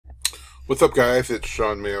What's up, guys? It's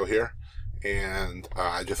Sean Mayo here, and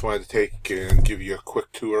I just wanted to take and give you a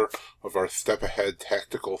quick tour of our step-ahead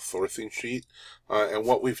tactical sourcing sheet. And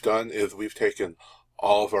what we've done is we've taken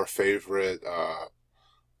all of our favorite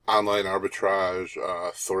online arbitrage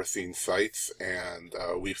sourcing sites, and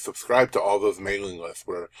we've subscribed to all those mailing lists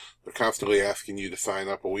where they're constantly asking you to sign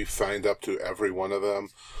up, but we've signed up to every one of them.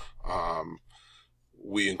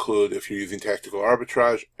 We include, if you're using tactical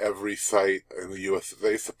arbitrage, every site in the US that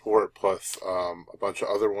they support, plus a bunch of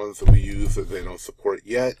other ones that we use that they don't support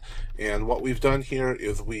yet. And what we've done here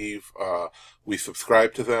is we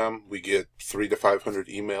subscribe to them. We get 300 to 500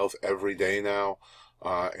 emails every day now,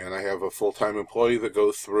 and I have a full-time employee that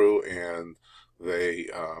goes through and they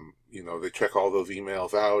they check all those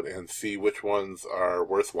emails out and see which ones are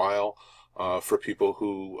worthwhile for people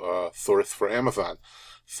who source for Amazon.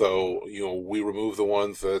 So, we remove the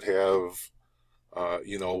ones that have,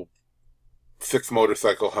 6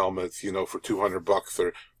 motorcycle helmets, for $200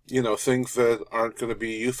 or, things that aren't going to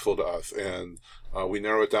be useful to us. And we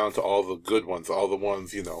narrow it down to all the good ones, all the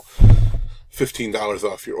ones, $15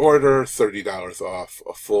 off your order, $30 off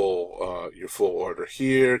your full order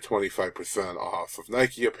here, 25% off of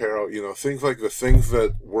Nike apparel, things like the things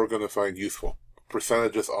that we're going to find useful.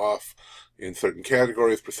 Percentages off in certain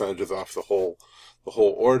categories, percentages off the whole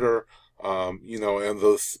order, and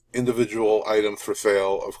those individual items for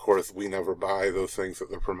sale, of course, we never buy those things that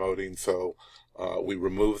they're promoting, so we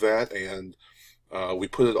remove that, and we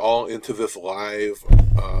put it all into this live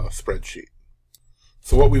spreadsheet.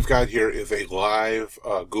 So what we've got here is a live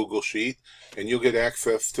Google Sheet, and you'll get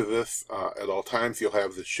access to this at all times. You'll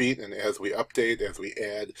have the sheet, and as we update, as we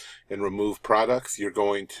add and remove products, you're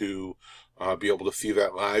going to be able to see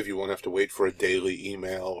that live. You won't have to wait for a daily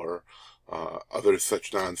email or other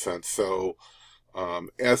such nonsense. So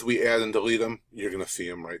as we add and delete them, you're going to see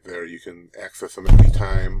them right there. You can access them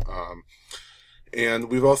anytime. And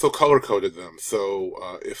we've also color-coded them.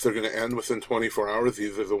 So if they're going to end within 24 hours,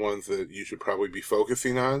 these are the ones that you should probably be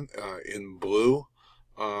focusing on in blue.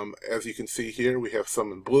 As you can see here, we have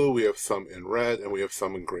some in blue, we have some in red, and we have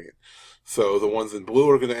some in green. So the ones in blue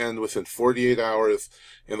are going to end within 48 hours,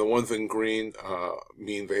 and the ones in green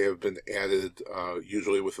mean they have been added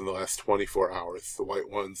usually within the last 24 hours. The white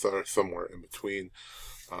ones are somewhere in between,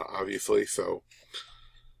 obviously. So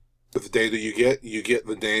the data you get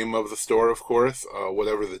the name of the store, of course,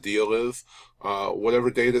 whatever the deal is,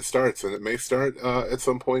 whatever date it starts, and it may start at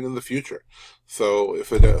some point in the future. So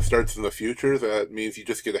if it starts in the future, that means you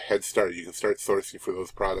just get a head start. You can start sourcing for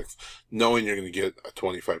those products, knowing you're going to get a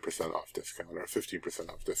 25% off discount or a 15%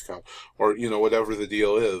 off discount, or whatever the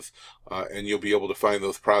deal is, and you'll be able to find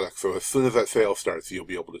those products. So as soon as that sale starts, you'll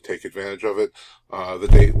be able to take advantage of it. The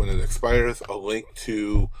date when it expires, a link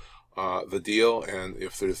to the deal, and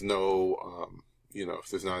if there's no, if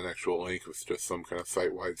there's not an actual link, if it's just some kind of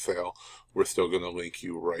site-wide sale, we're still going to link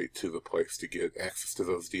you right to the place to get access to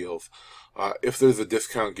those deals. If there's a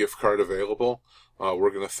discount gift card available,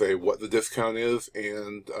 we're going to say what the discount is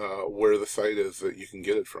and where the site is that you can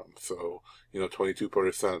get it from. So,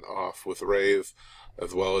 22% off with Raise,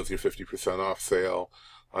 as well as your 50% off sale,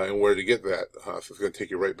 and where to get that. So it's going to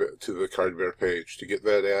take you right to the Cardbear page to get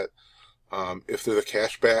that at. If there's a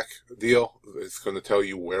cashback deal, it's going to tell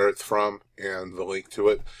you where it's from and the link to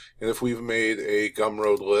it. And if we've made a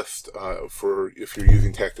Gumroad list for if you're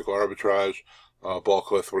using tactical arbitrage,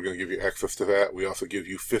 bulk list, we're going to give you access to that. We also give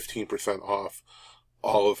you 15% off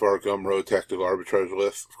all of our Gumroad tactical arbitrage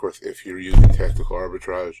lists, of course, if you're using tactical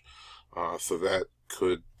arbitrage. So that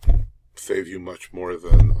could save you much more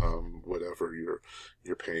than whatever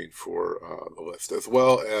you're paying for the list. As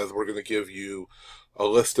well as we're going to give you a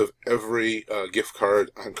list of every gift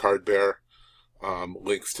card on Cardbear,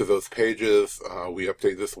 links to those pages. We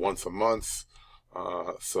update this once a month,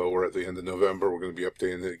 so we're at the end of November. We're going to be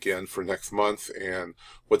updating it again for next month, and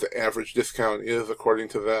what the average discount is according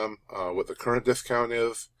to them, what the current discount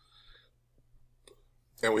is.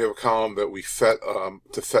 And we have a column that we set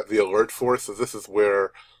to set the alert for, so this is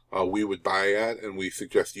where we would buy at, and we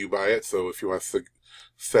suggest you buy it. So if you want to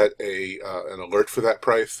set an alert for that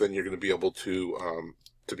price, then you're going to be able to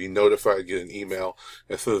be notified, get an email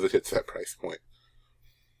as soon as it hits that price point.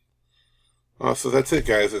 So that's it,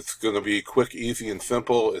 guys. It's going to be quick, easy, and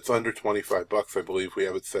simple. It's under $25, I believe. We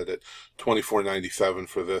have it set at $24.97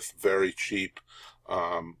 for this. Very cheap.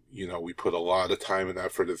 We put a lot of time and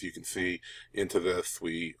effort, as you can see, into this.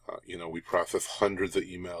 We process hundreds of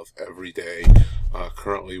emails every day.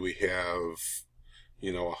 Currently, we have,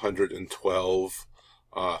 112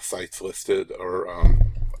 sites listed, or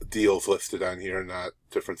deals listed on here, not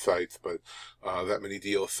different sites, but that many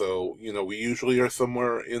deals. So, you know, we usually are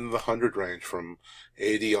somewhere in the 100 range, from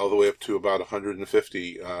 80 all the way up to about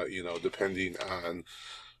 150, you know, depending on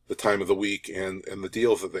the time of the week and the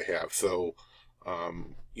deals that they have. So,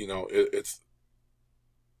 you know, it's,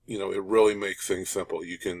 you know, it really makes things simple.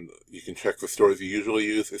 You can check the stores you usually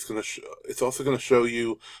use. It's also going to show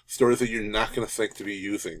you stores that you're not going to think to be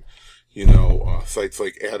using. You know, sites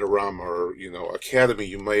like Adorama or, you know, Academy,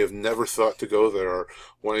 you may have never thought to go there, or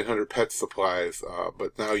 1-800 Pet Supplies,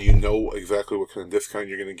 but now you know exactly what kind of discount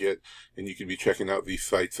you're going to get, and you can be checking out these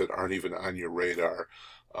sites that aren't even on your radar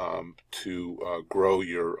to grow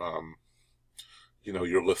your, you know,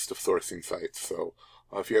 your list of sourcing sites. So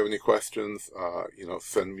if you have any questions, you know,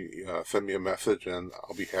 send me a message, and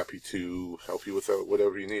I'll be happy to help you with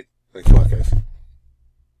whatever you need. Thanks a lot, guys.